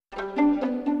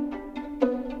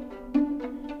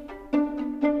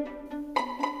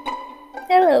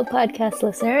Hello, podcast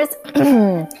listeners.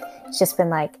 It's just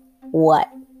been like, what?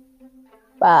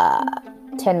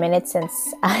 10 minutes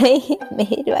since I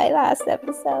made my last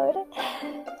episode.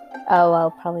 Oh,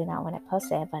 well, probably not when I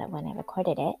posted it, but when I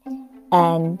recorded it.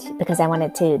 And because I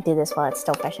wanted to do this while it's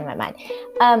still fresh in my mind.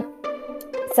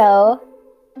 So,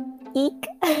 eek,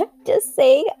 just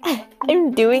saying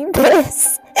I'm doing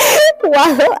this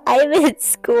while I'm in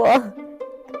school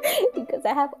because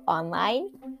I have online.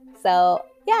 So,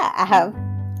 yeah, I have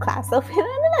class open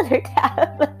on another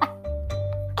tab.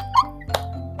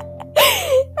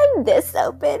 And this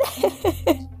open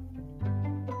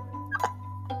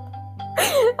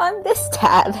on this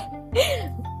tab.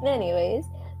 Anyways,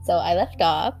 so I left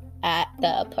off at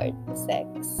the part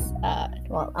 6.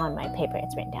 Well, on my paper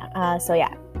it's written down. So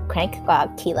yeah, Crank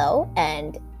got Kilo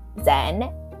and Zen.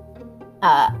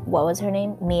 What was her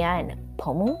name? Mia and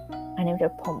Pomu? I named her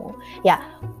Pomu. Yeah,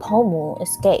 Pomu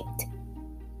escaped.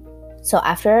 So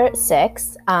after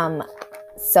 6,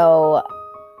 so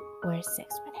where's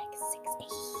 6?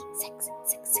 Six.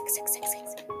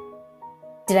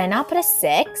 Did I not put a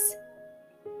 6?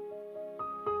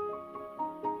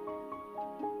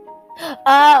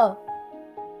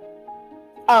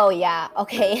 Oh yeah,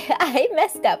 okay. I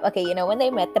messed up. Okay, you know when they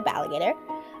met the alligator?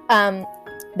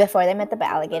 Before they met the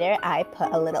alligator, I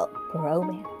put a little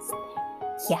romance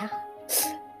there. Yeah.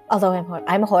 Although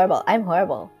I'm horrible.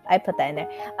 I put that in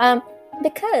there.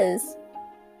 Because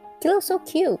Kilo's so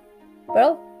cute,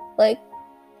 bro. Like,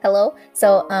 hello.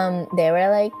 So they were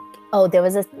like, oh, there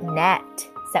was a net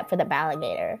set for the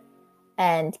alligator,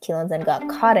 and Kilo and Zen got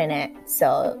caught in it.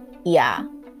 So yeah,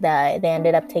 they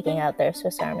ended up taking out their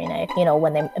Swiss Army knife. You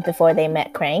know, before they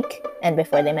met Crank and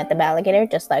before they met the alligator,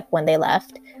 just like when they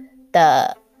left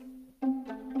the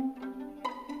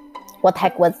what the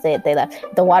heck was it? They left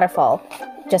the waterfall.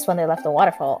 Just when they left the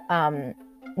waterfall,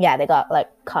 yeah, they got like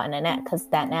caught in a net because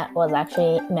that net was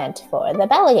actually meant for the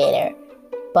alligator.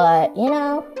 But you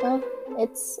know, well,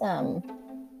 it's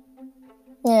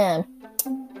yeah,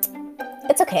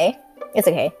 it's okay. It's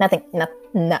okay. Nothing. No.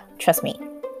 Trust me,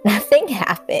 nothing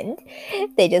happened.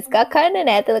 They just got caught in a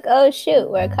net. They're like, oh shoot,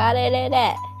 we're caught in a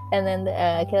net. And then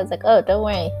the kid was like, oh, don't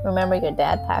worry. Remember, your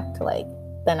dad packed like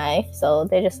the knife, so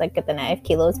they just like get the knife.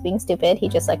 Kilo's being stupid. He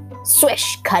just like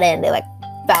swish cut in. They like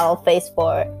fell face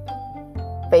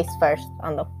first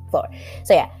on the floor.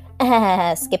 So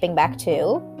yeah, skipping back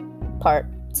to part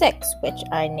 6, which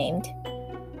I named.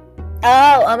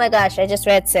 Oh my gosh, I just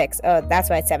read 6. Oh, that's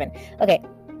why it's 7. Okay.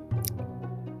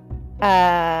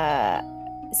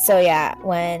 So yeah,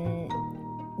 when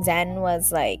Zen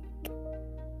was like,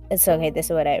 it's okay, this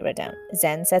is what I wrote down.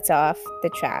 Zen sets off the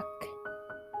track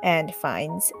and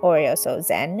finds Oreo. So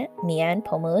Zen, Mia, and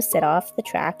Pomu set off the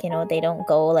track. You know, they don't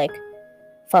go like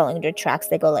following their tracks.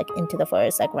 They go like into the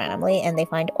forest like randomly, and they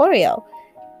find Oreo.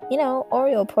 You know,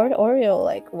 poor Oreo,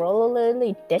 like Rolo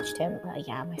literally ditched him.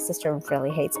 Yeah, my sister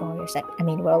really hates Oreo.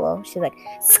 Rolo. She's like,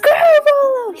 screw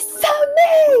Rolo, he's so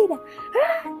mean.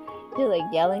 She's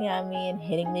like yelling at me and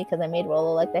hitting me because I made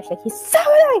Rolo like that. She's like, he's so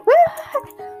annoying.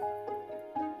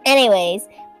 Anyways,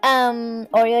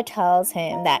 Oreo tells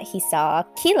him that he saw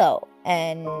Kilo,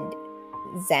 and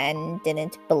Zen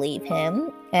didn't believe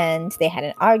him, and they had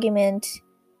an argument.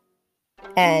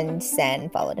 And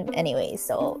Zen followed him anyway.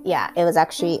 So yeah, it was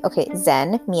actually okay.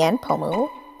 Zen, Mia, and Pomu,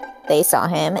 they saw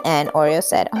him, and Oreo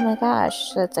said, "Oh my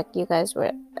gosh, that's like you guys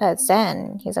were at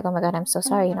Zen." He's like, "Oh my god, I'm so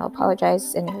sorry. You know,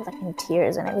 apologize." And he was like in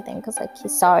tears and everything because like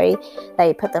he's sorry that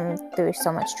he put them through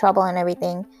so much trouble and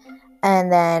everything.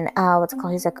 And then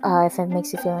he's like, if it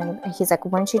makes you feel any. He's like,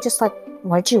 weren't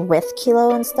you with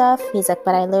Kilo and stuff? He's like,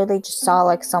 but I literally just saw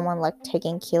like someone like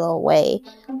taking Kilo away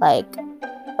like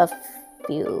a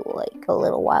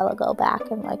little while ago back,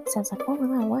 and like Sam's like, oh my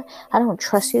god, what? I don't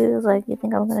trust you. Like, you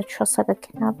think I'm gonna trust like a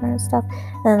kidnapper and stuff?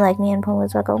 And then like me and Pomu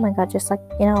was like, oh my god, just like,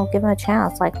 you know, give him a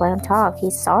chance, like let him talk.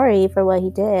 He's sorry for what he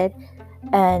did.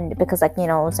 And because like, you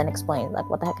know, Zen explained like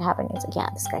what the heck happened. He's like, yeah,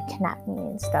 this guy kidnapped me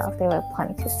and stuff. They were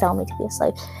planning to sell me to be a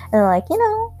slave. And like, you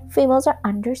know, females are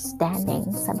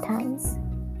understanding sometimes.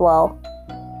 Well,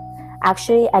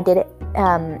 actually I did it.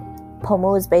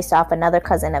 Pomu is based off another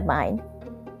cousin of mine,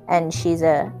 and she's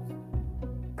a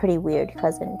pretty weird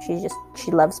cousin.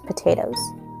 She loves potatoes,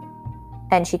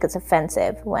 and she gets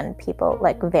offensive when people,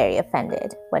 like, very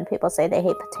offended when people say they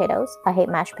hate potatoes. I hate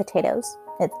mashed potatoes.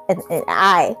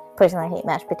 I personally hate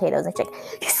mashed potatoes. And she's like,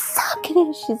 you suck at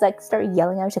it. She's like, start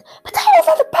yelling at me. She's like, potatoes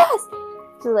are the best.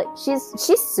 She's like,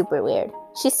 she's super weird.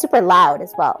 She's super loud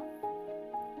as well.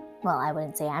 Well, I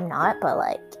wouldn't say I'm not, but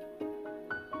like,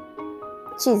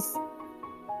 she's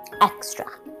extra.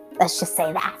 Let's just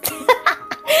say that.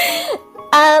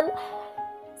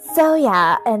 So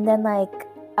yeah, and then like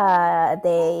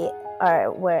they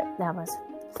are where that was.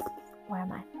 Where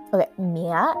am I? Okay,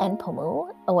 Mia and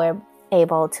Pomu were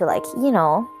able to like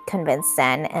convince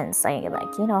Zen and say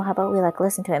like how about we like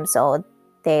listen to him. So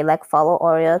they like follow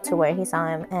Oreo to where he saw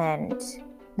him, and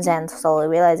Zen slowly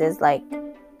realizes like,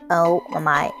 oh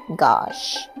my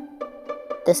gosh,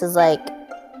 this is like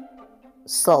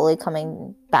slowly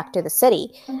coming back to the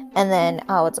city. And then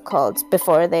what's it called?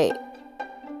 Before they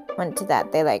went to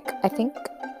that, they like I think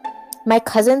my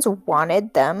cousins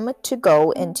wanted them to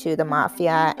go into the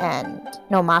mafia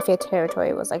mafia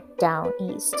territory was like down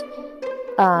east.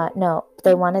 No,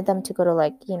 they wanted them to go to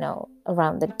like,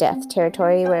 around the death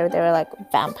territory where there were like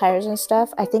vampires and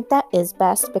stuff. I think that is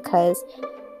best because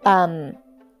Pomu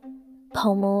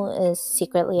is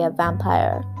secretly a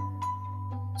vampire.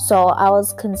 So I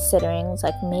was considering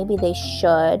like maybe they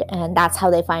should, and that's how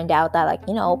they find out that like,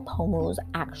 Pomu's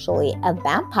actually a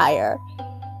vampire.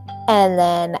 And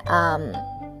then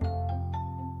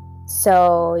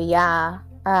so yeah,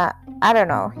 I don't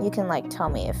know. You can like tell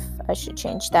me if I should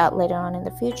change that later on in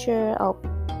the future. I'll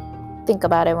think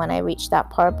about it when I reach that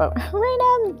part. But right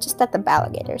now I'm just at the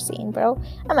alligator scene, bro.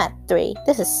 I'm at 3.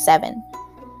 This is 7.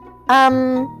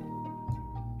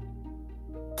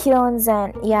 Kilo and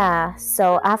Zen. Yeah.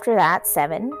 So after that,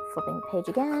 7. Flipping the page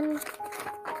again.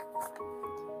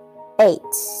 8.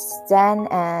 Zen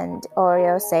and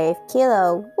Oreo save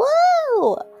Kilo.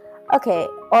 Woo! Okay,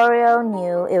 Oreo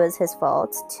knew it was his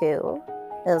fault too.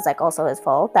 It was like also his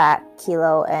fault that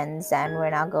Kilo and Zen were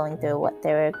not going through what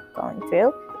they were going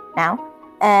through now,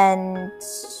 and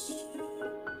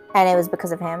it was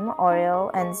because of him.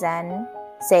 Oreo and Zen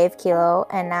saved Kilo,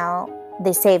 and now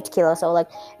they saved Kilo. So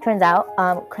like, turns out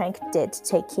Crank did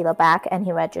take Kilo back, and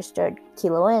he registered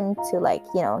Kilo in to like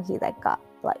he like got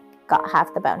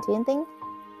half the bounty and thing.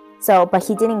 So, but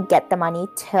he didn't get the money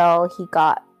till he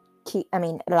got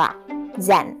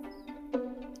Zen.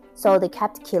 So they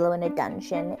kept Kilo in a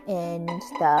dungeon in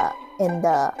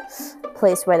the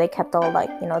place where they kept all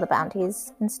like the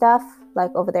bounties and stuff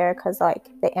like over there, because like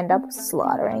they end up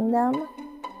slaughtering them.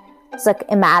 It's like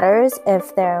it matters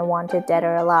if they're wanted dead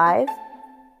or alive.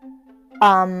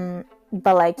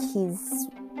 But like he's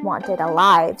wanted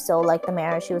alive, so like the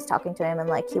mayor, she was talking to him and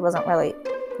like he wasn't really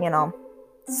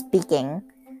speaking.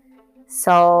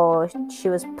 So she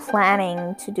was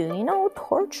planning to do,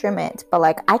 torturement. But,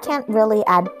 like, I can't really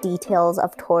add details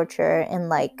of torture in,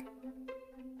 like,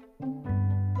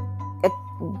 a,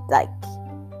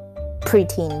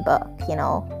 preteen book,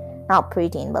 Not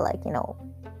preteen, but, like,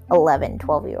 11,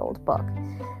 12-year-old book.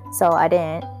 So I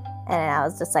didn't. And I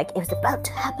was just like, it was about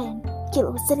to happen.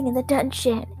 Kilo was sitting in the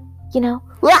dungeon,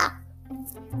 Wah!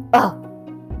 Oh,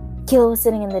 Kilo was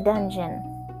sitting in the dungeon.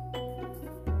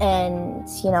 And,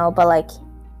 but like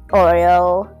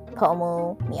Oreo,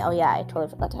 Pomu, Mia. Oh yeah, I totally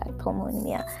forgot to add Pomu and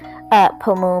Mia.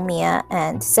 Pomu, Mia,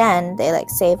 and Zen, they like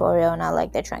save Oreo. Now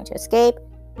like they're trying to escape.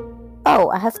 Oh,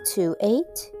 I have 2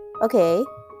 8. Okay.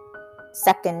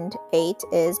 Second 8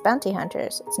 is Bounty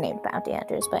Hunters. It's named Bounty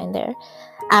Hunters, but in there.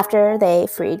 After they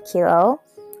freed Kilo,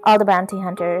 all the Bounty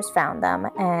Hunters found them,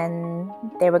 and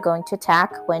they were going to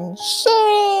attack when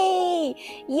Shiri!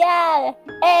 Yeah!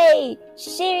 Hey!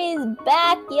 Shiri's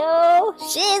back, yo!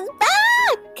 She's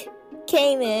back!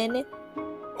 Came in,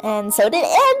 and so did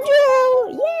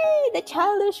Andrew! Yay! The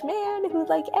childish man who,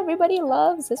 like, everybody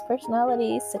loves. His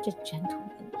personality is such a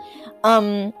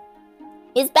gentleman.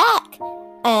 Is back!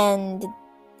 And,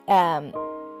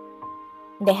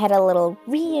 they had a little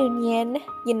reunion,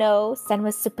 Sen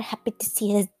was super happy to see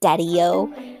his daddy-o.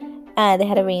 They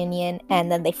had a reunion,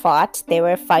 and then they fought. They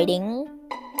were fighting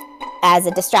as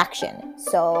a distraction.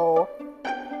 So,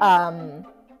 oh,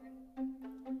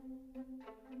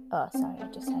 sorry, I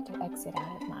just had to exit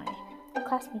out of my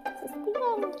classmate. This is the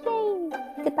end.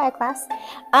 Yay! Goodbye, class.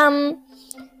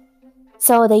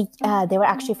 So they were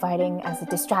actually fighting as a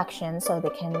distraction so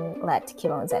they can let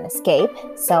Kilo and Zen escape.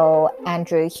 So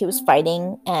Andrew, he was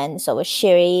fighting, and so was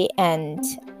Shiri, and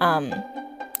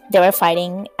they were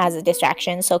fighting as a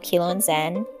distraction so Kilo and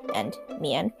Zen and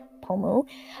me and Pomu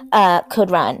could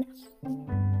run.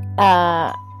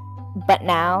 But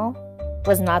now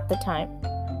was not the time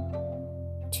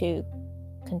to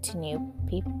continue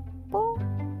people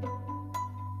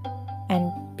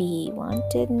and be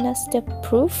wantedness to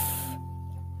proof.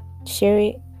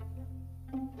 Shiri,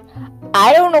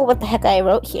 I don't know what the heck I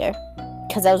wrote here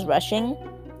because I was rushing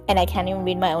and I can't even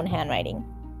read my own handwriting.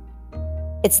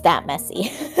 It's that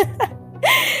messy.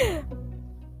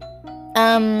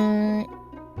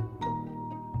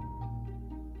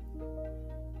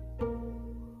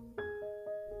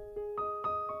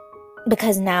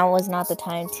 Because now was not the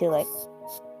time to, like,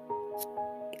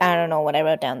 I don't don't know what I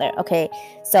wrote down there. Okay,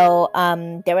 so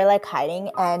they were like hiding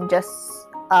and just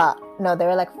no, they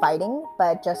were like fighting,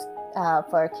 but just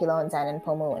for Kilo and Zen and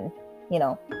Pomu and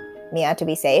Mia to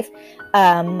be safe.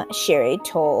 Shiri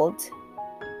told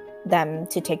them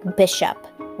to take Bishop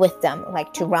with them,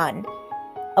 like to run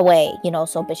away,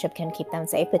 so Bishop can keep them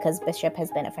safe, because Bishop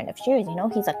has been a friend of Shiri's,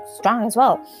 he's like strong as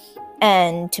well,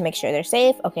 and to make sure they're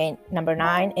safe. Okay, number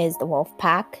 9 is the wolf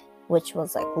pack, which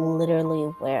was like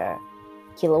literally where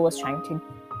Kilo was trying to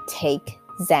take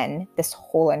Zen this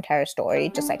whole entire story,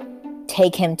 just like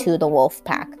take him to the wolf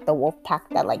pack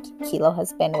that like Kilo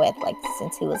has been with like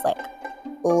since he was like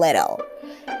little.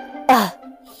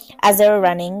 As they were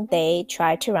running, they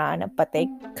tried to run, but they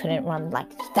couldn't run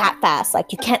like that fast.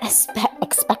 Like you can't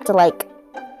expect like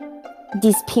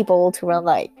these people to run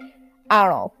like, I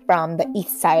don't know, from the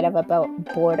east side of a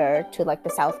border to like the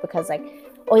south, because like,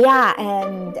 oh yeah,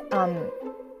 and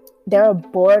there are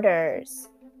borders,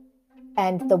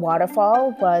 and the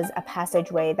waterfall was a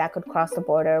passageway that could cross the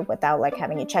border without like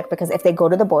having to check, because if they go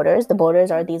to the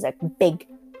borders are these like big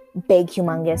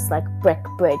humongous like brick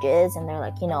bridges, and they're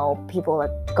like people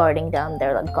like guarding them.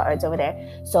 They're like guards over there,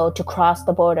 so to cross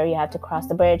the border you have to cross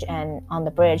the bridge, and on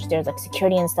the bridge there's like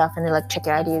security and stuff, and they like check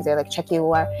your IDs, they like check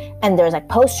you are, and there's like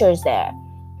posters there.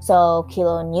 So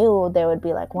Kilo knew there would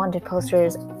be like wanted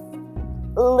posters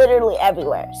literally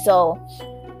everywhere, so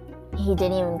he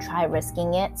didn't even try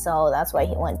risking it. So that's why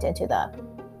he went into the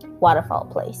waterfall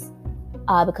place,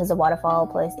 because the waterfall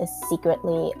place is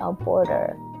secretly a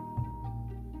border.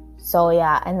 So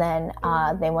yeah, and then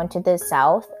they went to the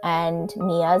south, and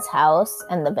Mia's house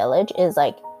and the village is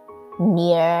like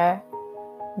near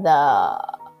the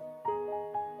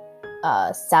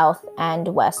south and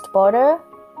west border.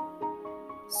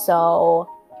 So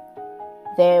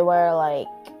they were like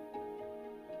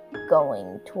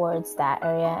going towards that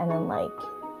area, and then like,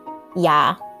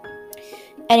 yeah.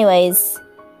 Anyways,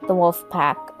 the wolf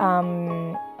pack.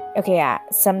 Okay, yeah,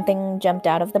 something jumped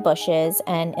out of the bushes,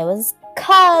 and it was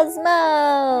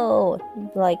Cosmo,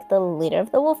 like the leader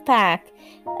of the wolf pack.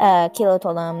 Kilo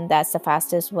told them that's the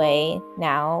fastest way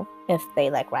now if they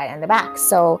like ride on the back.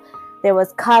 So there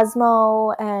was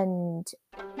Cosmo, and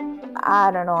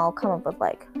I don't know, I'll come up with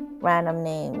like random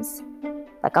names.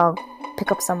 Like I'll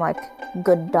pick up some like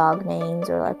good dog names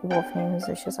or like wolf names.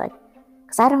 It's just like,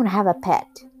 because I don't have a pet.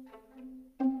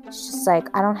 It's just like,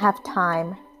 I don't have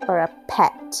time for a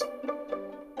pet.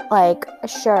 Like,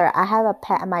 sure, I have a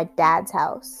pet at my dad's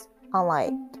house. I'm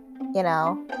like,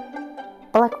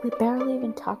 but like we barely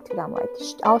even talk to them. Like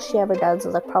all she ever does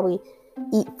is like probably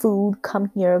eat food, come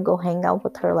here, go hang out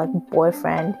with her like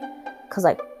boyfriend. Cause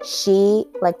like she,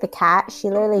 like the cat, she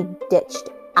literally ditched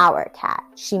our cat.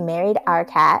 She married our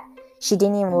cat. She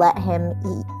didn't even let him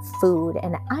eat food,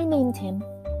 and I named him.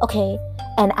 Okay,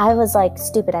 and I was like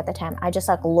stupid at the time. I just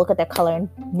like look at their color and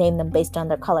name them based on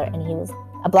their color, and he was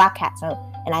a black cat. So,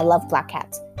 and I love black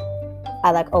cats.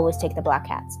 I like always take the black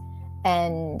cats,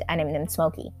 and I named him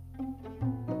Smokey.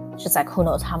 It's just like, who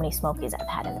knows how many Smokies I've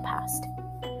had in the past.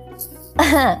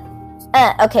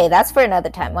 Okay, that's for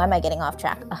another time. Why am I getting off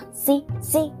track? See,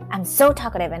 I'm so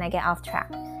talkative and I get off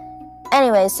track.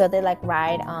 Anyways, so they like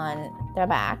ride on their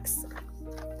backs.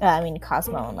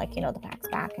 Cosmo and like, the pack's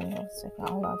back, and it's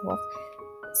like all love wolf.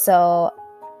 So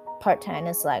part 10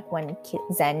 is like when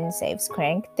Zen saves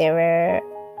Crank. They were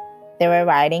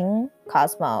riding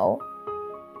Cosmo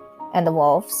and the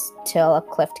wolves till a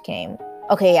cliff came.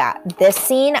 Okay, yeah, this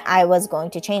scene I was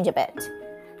going to change a bit.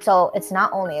 So it's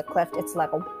not only a cliff, it's like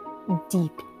a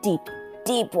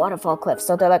deep waterfall cliff.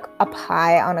 So they're like up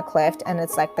high on a cliff, and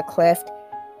it's like the cliff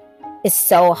is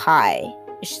so high.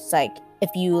 It's just like if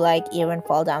you like even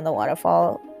fall down the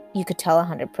waterfall, you could tell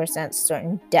 100%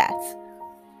 certain death.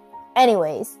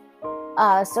 Anyways,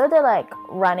 so they're like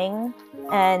running,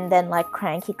 and then like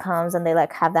Cranky comes, and they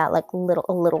like have that like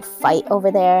little fight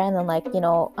over there, and then like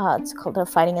it's called they're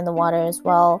fighting in the water as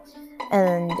well,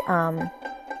 and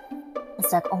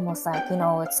it's like almost like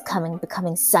it's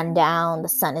becoming sundown. The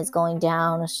sun is going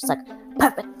down. It's just like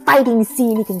perfect fighting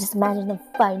scene. You can just imagine them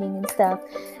fighting and stuff,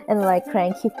 and like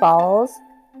Cranky falls.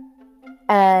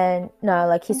 And no,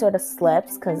 like he sort of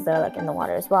slips because they're like in the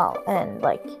water as well. And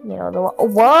like,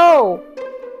 whoa!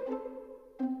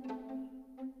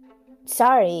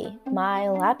 Sorry, my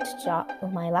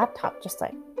laptop just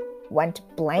like went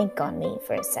blank on me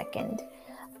for a second.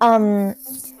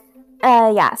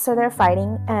 Yeah, so they're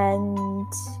fighting, and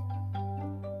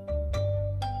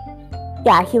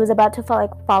yeah, he was about to fall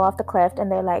off the cliff,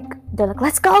 and they're like,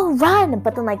 let's go, run!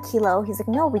 But then like Kilo, he's like,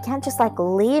 no, we can't just like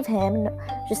leave him.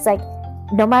 Just like,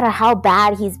 no matter how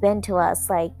bad he's been to us,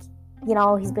 like,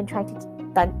 he's been trying to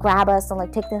like grab us and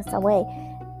like take this away.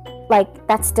 like,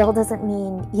 that still doesn't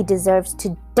mean he deserves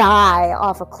to die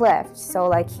off a cliff. So,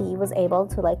 like, he was able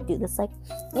to, like, do this, like,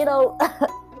 you know,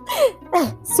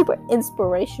 super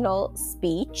inspirational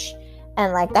speech.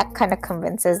 And, like, that kind of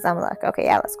convinces them, like, okay,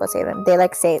 yeah, let's go save him. They,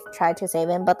 like, try to save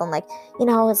him, but then, like, you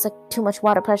know, it's, like, too much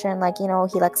water pressure, and, like, you know,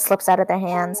 he, like, slips out of their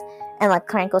hands, and, like,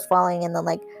 Crank goes falling, and then,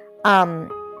 like,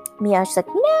 Mia, she's like,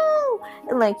 no!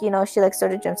 And, like, you know, she, like,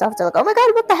 sort of jumps off. They're like, oh my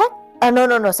god, what the heck? Oh,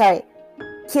 no, sorry.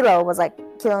 Kilo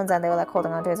and Zen, they were, like,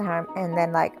 holding onto his arm, and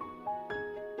then, like,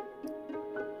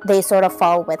 they sort of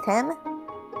fall with him.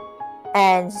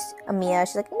 And Mia,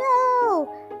 she's like,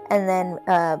 no! And then,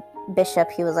 Bishop,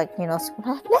 he was, like, you know,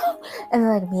 no! And then,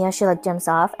 like, Mia, she, like, jumps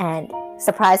off, and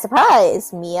surprise,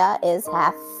 surprise! Mia is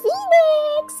half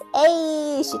Phoenix!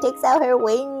 Hey! She takes out her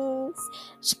wings.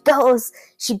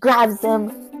 She grabs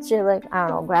them. She, like, I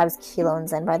don't know, grabs Kilo and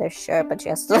Zen by their shirt, but she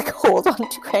has to, like, hold on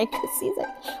to Crank because he's,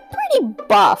 like, pretty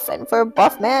buff. And for a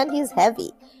buff man, he's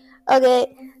heavy.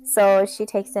 Okay, so she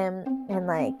takes him, and,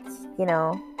 like, you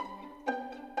know,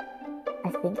 I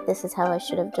think this is how I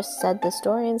should have just said the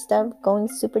story instead of going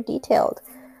super detailed.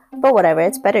 But whatever,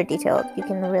 it's better detailed. You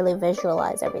can really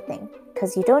visualize everything.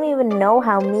 Because you don't even know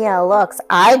how Mia looks.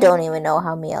 I don't even know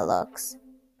how Mia looks.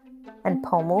 And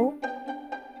Pomu?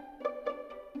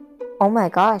 Oh my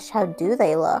gosh, how do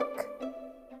they look?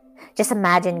 Just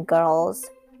imagine girls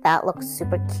that look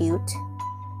super cute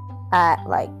at,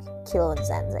 like, Kilo and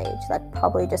Zen's age. Like,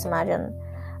 probably just imagine,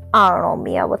 I don't know,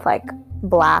 Mia with, like,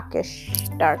 blackish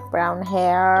dark brown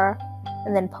hair,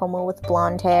 and then Pomu with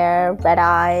blonde hair, red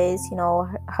eyes. You know,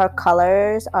 her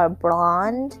colors are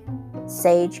blonde,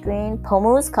 sage green.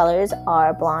 Pomu's colors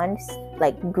are blonde,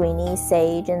 like greeny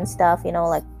sage and stuff, you know,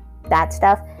 like that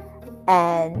stuff.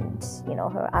 And, you know,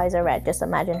 her eyes are red. Just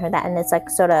imagine her that. And it's like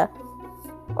sort of,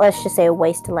 let's just say,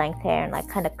 waist length hair and like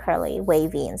kind of curly,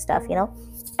 wavy and stuff, you know.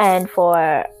 And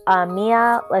for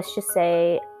Mia, let's just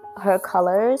say her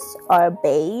colors are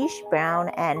beige, brown,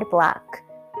 and black.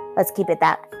 Let's keep it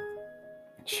that.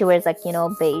 She wears, like, you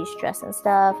know, beige dress and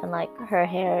stuff, and like her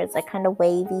hair is like kind of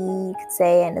wavy, you could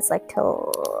say, and it's like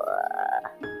till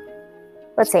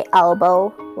let's say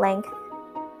elbow length.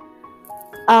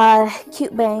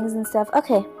 Cute bangs and stuff.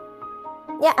 Okay,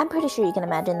 yeah, I'm pretty sure you can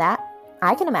imagine that.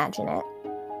 I can imagine it.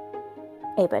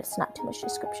 Hey, but it's not too much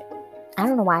description. I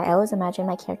don't know why I always imagine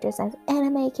my characters as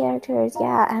anime characters.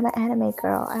 Yeah, I'm an anime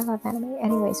girl. I love anime.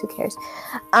 Anyways, who cares?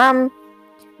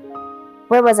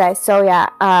 Where was I? So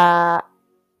yeah,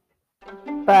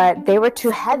 but they were too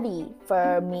heavy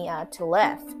for Mia to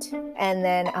lift. And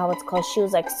then she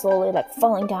was like slowly like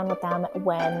falling down with them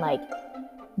when like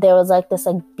there was like this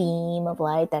like beam of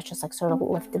light that just like sort of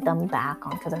lifted them back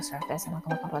onto the surface. And like, oh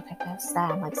my god, what the heck is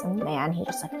that? And like some man, he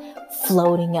just like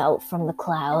floating out from the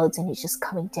clouds, and he's just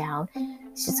coming down.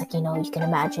 It's just like, you know, you can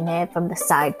imagine it from the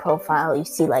side profile. You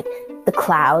see like the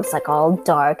clouds like all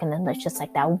dark, and then there's just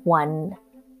like that one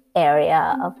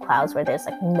area of clouds where there's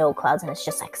like no clouds, and it's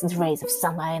just like rays of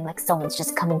sunlight, and like someone's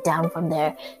just coming down from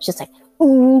there. It's just like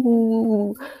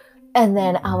ooh. And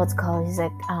then he's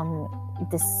like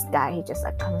this guy, he just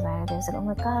like comes out and he's like, oh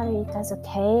my god, are you guys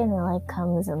okay? And then like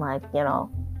comes and like, you know,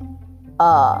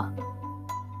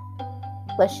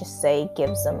 let's just say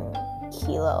gives them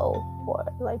Kilo or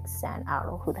like San, I don't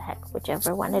know who the heck,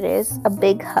 whichever one it is, a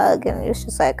big hug. And it's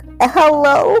just like,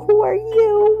 hello, who are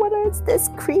you? What is this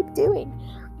creep doing?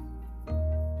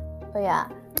 But yeah,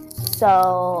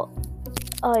 so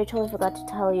I totally forgot to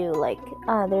tell you, like,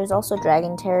 there's also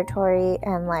dragon territory,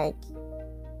 and like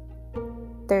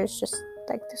there's just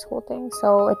like this whole thing.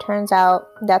 So it turns out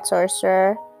that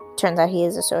sorcerer, he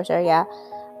is a sorcerer, yeah.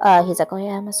 He's like, oh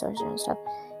yeah, I'm a sorcerer and stuff.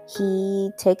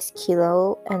 He takes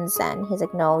Kilo and Zen. He's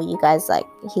like, no, you guys, like,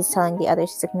 he's telling the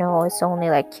others, he's like, no, it's only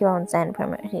like Kilo and Zen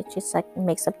permanent. He just like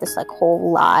makes up this like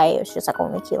whole lie. It's just like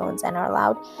only Kilo and Zen are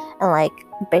allowed, and like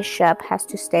Bishop has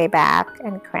to stay back,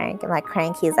 and Crank, and like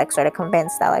Crank, he's like sort of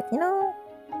convinced that like, you know,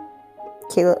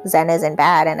 Zen isn't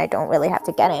bad and I don't really have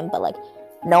to get him, but like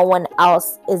no one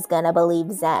else is gonna believe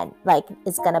Zen, like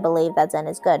is gonna believe that Zen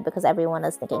is good, because everyone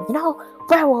is thinking, you know,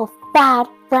 werewolf bad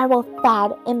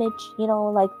image, you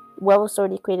know, like werewolf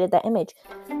already created that image.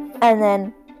 And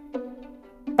then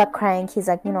but Crank, he's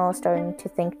like, you know, starting to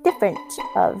think different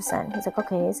of Zen. He's like,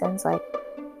 okay, Zen's like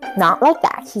not like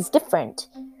that, he's different.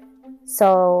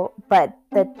 So, but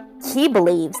he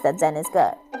believes that Zen is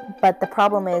good, but the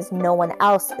problem is no one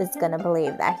else is gonna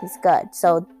believe that he's good.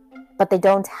 So, but they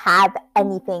don't have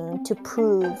anything to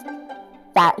prove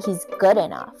that he's good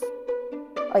enough.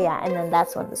 Oh yeah, and then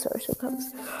that's when the sorcerer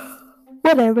comes.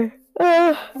 Whatever.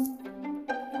 I'm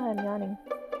yawning.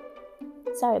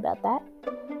 Sorry about that.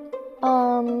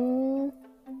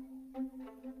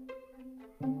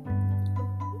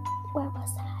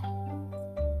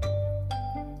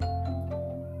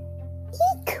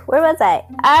 Where was I?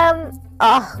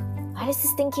 Why does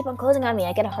this thing keep on closing on me?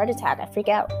 I get a heart attack. I freak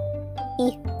out.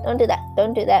 Don't do that.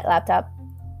 Don't do that, laptop.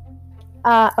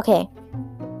 Okay.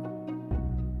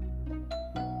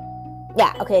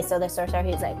 Yeah, okay, so the sorcerer,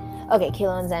 he's like, okay,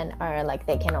 Kilo and Zen are like,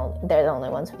 they're the only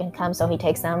ones who can come, so he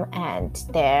takes them, and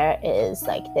there is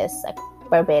like this like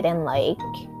forbidden lake.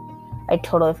 I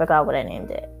totally forgot what I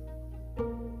named it.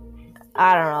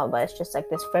 I don't know, but it's just like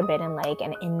this forbidden lake,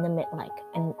 and in the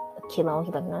and Kilo,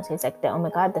 he like knows, he's like, oh my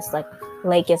god, this like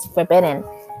lake is forbidden.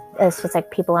 It's just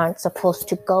like people aren't supposed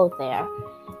to go there.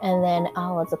 And then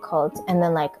what's it called? And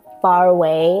then like far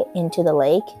away into the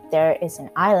lake, there is an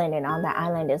island, and on that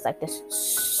island is like this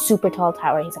super tall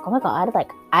tower. He's like, oh my god, like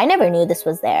I never knew this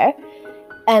was there.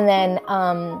 And then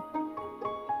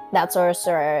that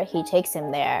sorcerer, he takes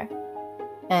him there,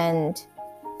 and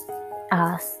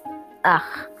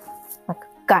like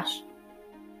gosh,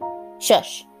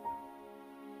 shush,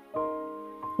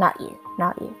 not you.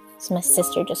 So my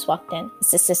sister just walked in.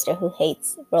 It's the sister who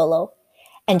hates Rolo.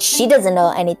 And she doesn't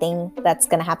know anything that's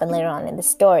going to happen later on in the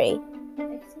story.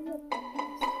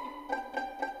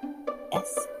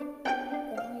 Yes. Then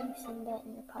why are you saying that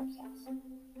in your podcast?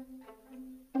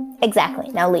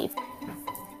 Exactly. Now leave.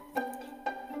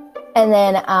 And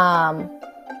then,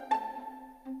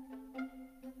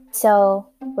 so,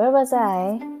 where was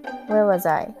I?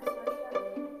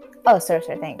 Oh,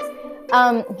 sorcerer, thanks.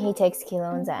 He takes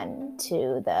Kilo and Zen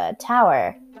to the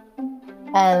tower.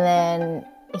 And then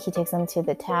he takes them to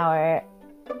the tower,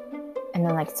 and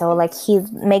then like, so like he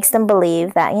makes them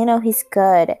believe that, you know, he's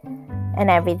good and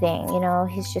everything, you know,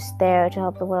 he's just there to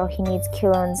help the world. He needs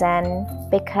Kilo and Zen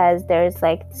because there's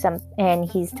like and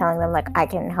he's telling them like, I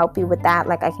can help you with that,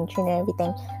 like I can train and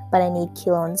everything, but I need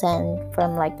Kilo and Zen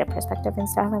from like their perspective and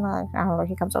stuff. And like, I don't know,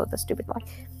 he comes up with a stupid lie.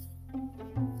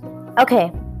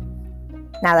 Okay,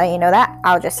 now that you know that,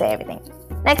 I'll just say everything.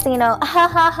 Next thing you know,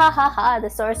 the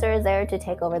sorcerer is there to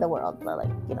take over the world. Like,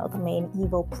 you know, the main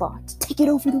evil plot. Take it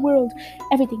over the world.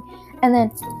 Everything. And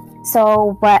then,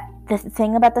 so what the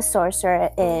thing about the sorcerer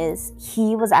is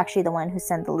he was actually the one who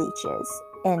sent the leeches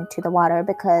into the water,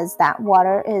 because that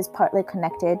water is partly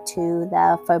connected to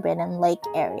the Forbidden Lake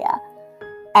area.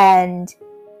 And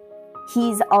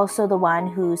he's also the one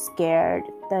who scared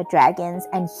the dragons.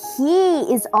 And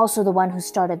he is also the one who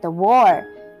started the war.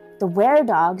 The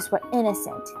were-dogs were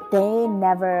innocent. They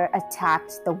never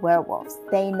attacked the werewolves.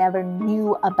 They never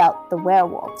knew about the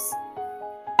werewolves.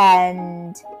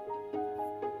 And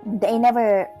they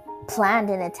never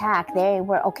planned an attack. They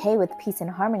were okay with peace and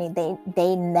harmony.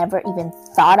 They never even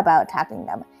thought about attacking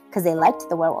them because they liked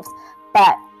the werewolves.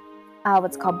 But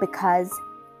because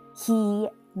he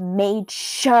made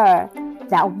sure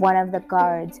that one of the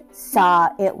guards saw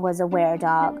it was a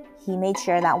were-dog. He made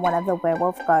sure that one of the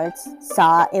werewolf guards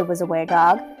saw it was a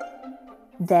were-dog.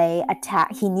 They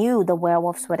attacked. He knew the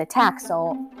werewolves would attack.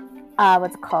 So,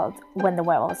 when the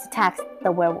werewolves attack,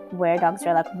 the were-dogs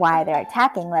are like, why they're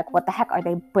attacking? Like, what the heck? Are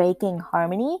they breaking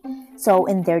harmony? So,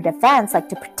 in their defense, like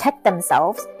to protect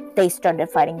themselves, they started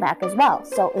fighting back as well.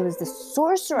 So, it was the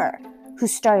sorcerer who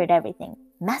started everything.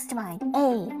 Mastermind.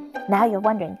 Hey, now you're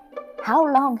wondering, how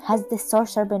long has this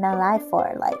sorcerer been alive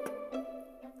for? Like,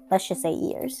 let's just say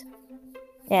years.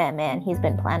 Yeah, man, he's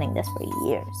been planning this for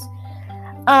years.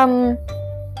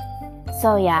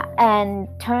 So yeah, and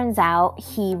turns out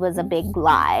he was a big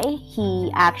lie.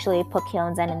 He actually put Kilo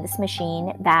and Zen in this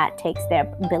machine that takes their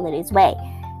abilities away.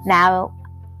 Now,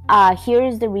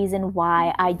 here's the reason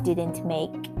why I didn't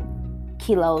make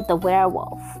Kilo the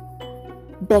werewolf.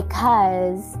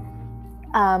 Because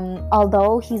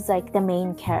although he's like the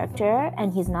main character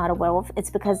and he's not a werewolf, it's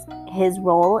because his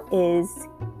role is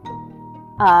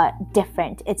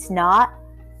different. It's not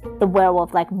the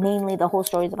werewolf, like mainly the whole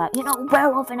story is about, you know,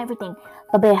 werewolf and everything.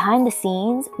 But behind the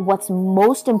scenes, what's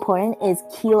most important is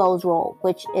Kilo's role,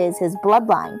 which is his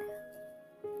bloodline.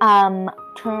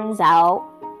 Turns out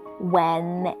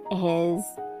when his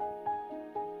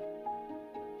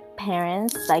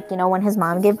parents, like, you know, when his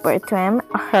mom gave birth to him,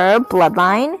 her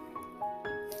bloodline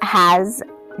has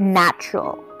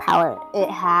natural power.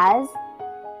 It has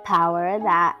power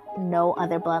that no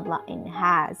other bloodline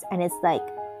has, and it's like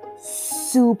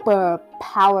super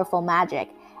powerful magic,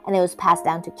 and it was passed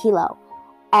down to Kilo.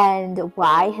 And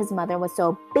why his mother was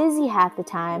so busy half the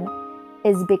time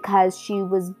is because she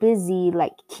was busy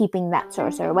like keeping that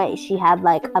sorcerer away. She had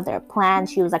like other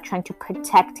plans. She was like trying to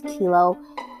protect Kilo.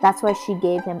 That's why she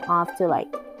gave him off to,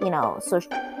 like, you know, so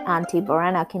Auntie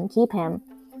Borena can keep him,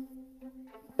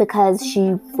 because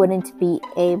she wouldn't be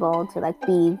able to like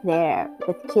be there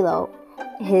with Kilo.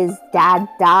 His dad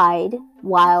died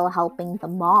while helping the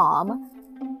mom,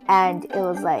 and it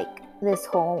was like this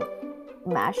whole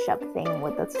mash-up thing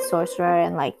with the sorcerer,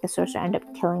 and like the sorcerer ended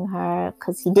up killing her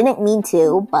because he didn't mean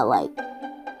to, but like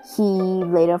he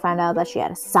later found out that she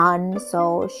had a son.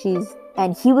 So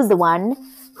and he was the one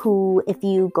who, if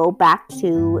you go back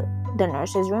to the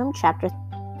nurse's room, chapter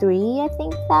 3, I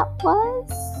think that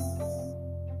was,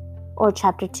 or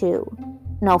chapter 2,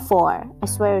 no, 4, I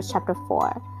swear it was chapter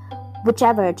 4,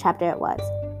 whichever chapter it was,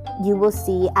 you will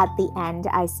see at the end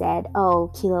I said,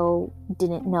 oh, Kilo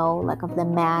didn't know like of the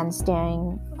man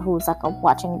staring, who's like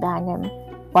watching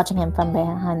him from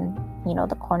behind, you know,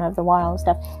 the corner of the wall and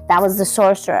stuff. That was the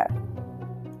sorcerer.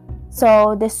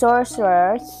 So the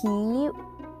sorcerer,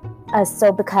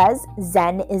 because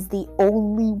Zen is the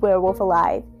only werewolf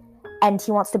alive, and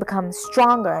he wants to become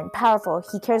stronger and powerful.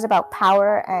 He cares about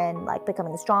power and like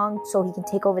becoming strong so he can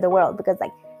take over the world, because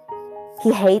like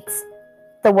he hates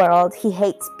the world. He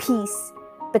hates peace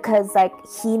because like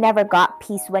he never got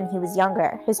peace when he was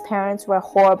younger. His parents were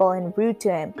horrible and rude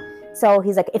to him. So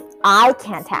he's like, if I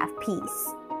can't have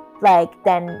peace, like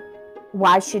then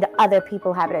why should other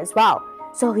people have it as well?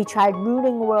 So he tried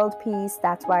ruining world peace.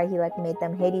 That's why he like made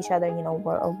them hate each other, you know,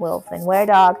 wolf and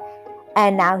were-dog.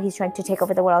 And now he's trying to take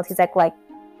over the world. He's like,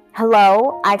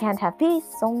 hello, I can't have peace,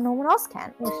 so no one else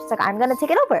can. He's just like, I'm gonna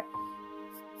take it over.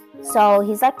 So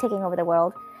he's like taking over the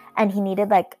world, and he needed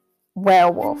like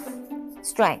werewolf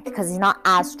strength because he's not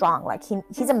as strong. Like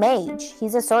he's a mage,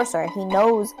 he's a sorcerer, he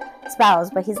knows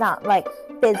spells, but he's not like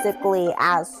physically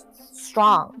as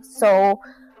strong. So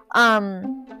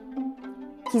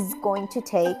he's going to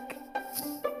take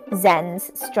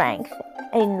Zen's strength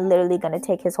and literally gonna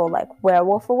take his whole like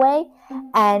werewolf away.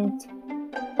 And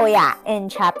in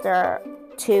chapter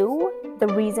 2, the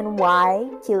reason why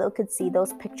Kilo could see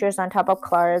those pictures on top of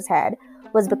Clara's head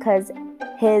was because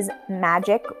his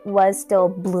magic was still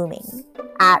blooming.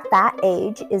 At that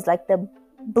age is like the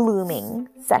blooming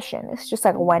session. It's just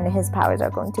like when his powers are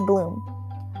going to bloom.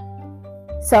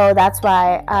 So that's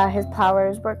why his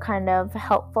powers were kind of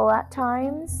helpful at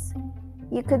times,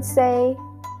 you could say.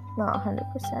 Not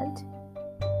 100%.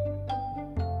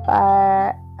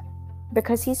 But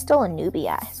because he's still a newbie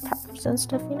at his powers and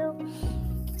stuff, you know.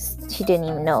 He didn't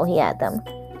even know he had them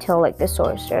till like the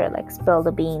sorcerer like spilled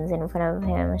the beans in front of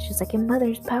him. It's just like, your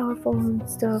mother's powerful and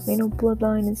stuff, you know,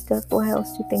 bloodline and stuff. Why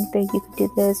else do you think that you could do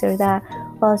this or that?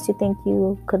 Why else do you think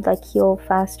you could like heal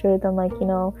faster than like, you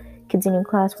know, kids in your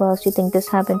class? Why else do you think this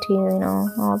happened to you? You know,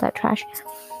 all that trash.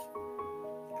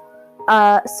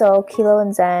 So Kilo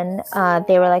and Zen,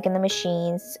 they were like in the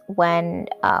machines when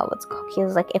he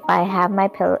was like, if I have my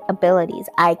abilities,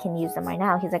 I can use them right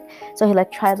now. He's like, so he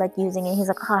like tried like using it. He's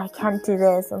like, oh, I can't do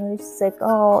this, and he's like,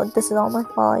 oh, this is all my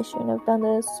fault. I shouldn't have done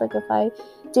this. Like if I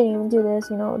didn't even do this,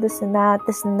 you know, this and that,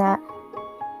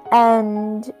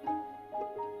 and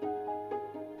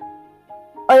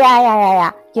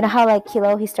yeah. You know how like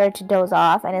Kilo, he started to doze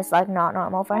off, and it's like not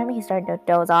normal for him. He started to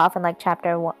doze off in like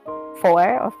chapter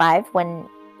 4 or 5 when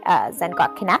Zen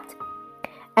got kidnapped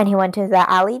and he went to the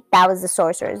alley. That was the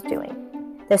sorcerer's doing.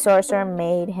 The sorcerer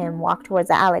made him walk towards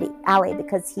the alley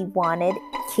because he wanted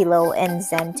Kilo and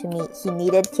Zen to meet. He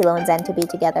needed Kilo and Zen to be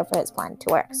together for his plan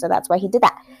to work. So that's why he did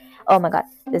that. Oh my god,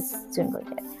 this is soon going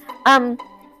to end.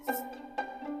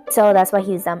 So that's why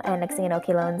he used them. And next thing you know,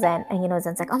 Kilo and Zen, and you know,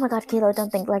 Zen's like, oh my god, Kilo, don't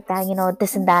think like that, you know,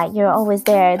 this and that, you're always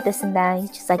there, this and that. He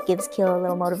just like gives Kilo a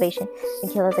little motivation, and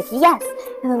Kilo's like, yes.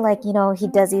 And then like, you know, he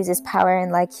does use his power,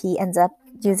 and like he ends up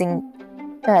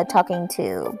talking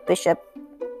to Bishop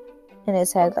in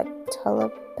his head, like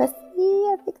telepathy.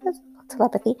 I think that's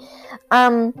telepathy.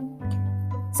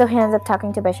 So he ends up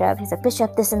talking to Bishop. He's like,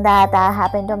 Bishop, this and that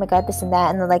happened, oh my god, this and that.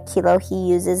 And then like Kilo, he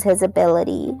uses his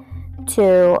ability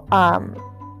to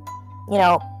you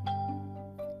know,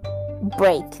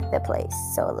 break the place.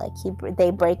 So like they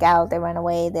break out, they run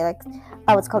away, they like,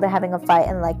 it's called, they're having a fight,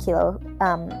 and like Kilo,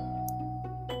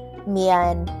 Mia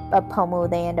and Pomu,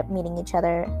 they end up meeting each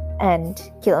other,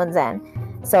 and Kilo and Zen.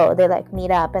 So they like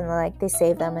meet up, and like they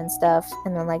save them and stuff,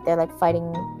 and then like they're like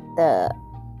fighting the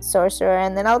sorcerer,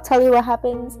 and then I'll tell you what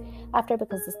happens after,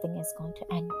 because this thing is going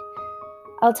to end.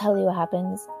 I'll tell you what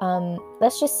happens.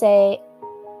 Let's just say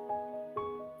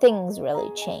things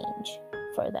really change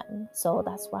for them. So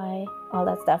that's why all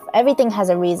that stuff, everything has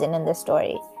a reason in this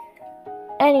story.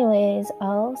 Anyways,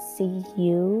 I'll see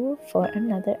you for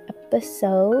another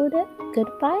episode.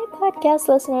 Goodbye, podcast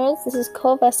listeners. This is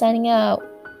Kova signing out.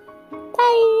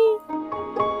 Bye.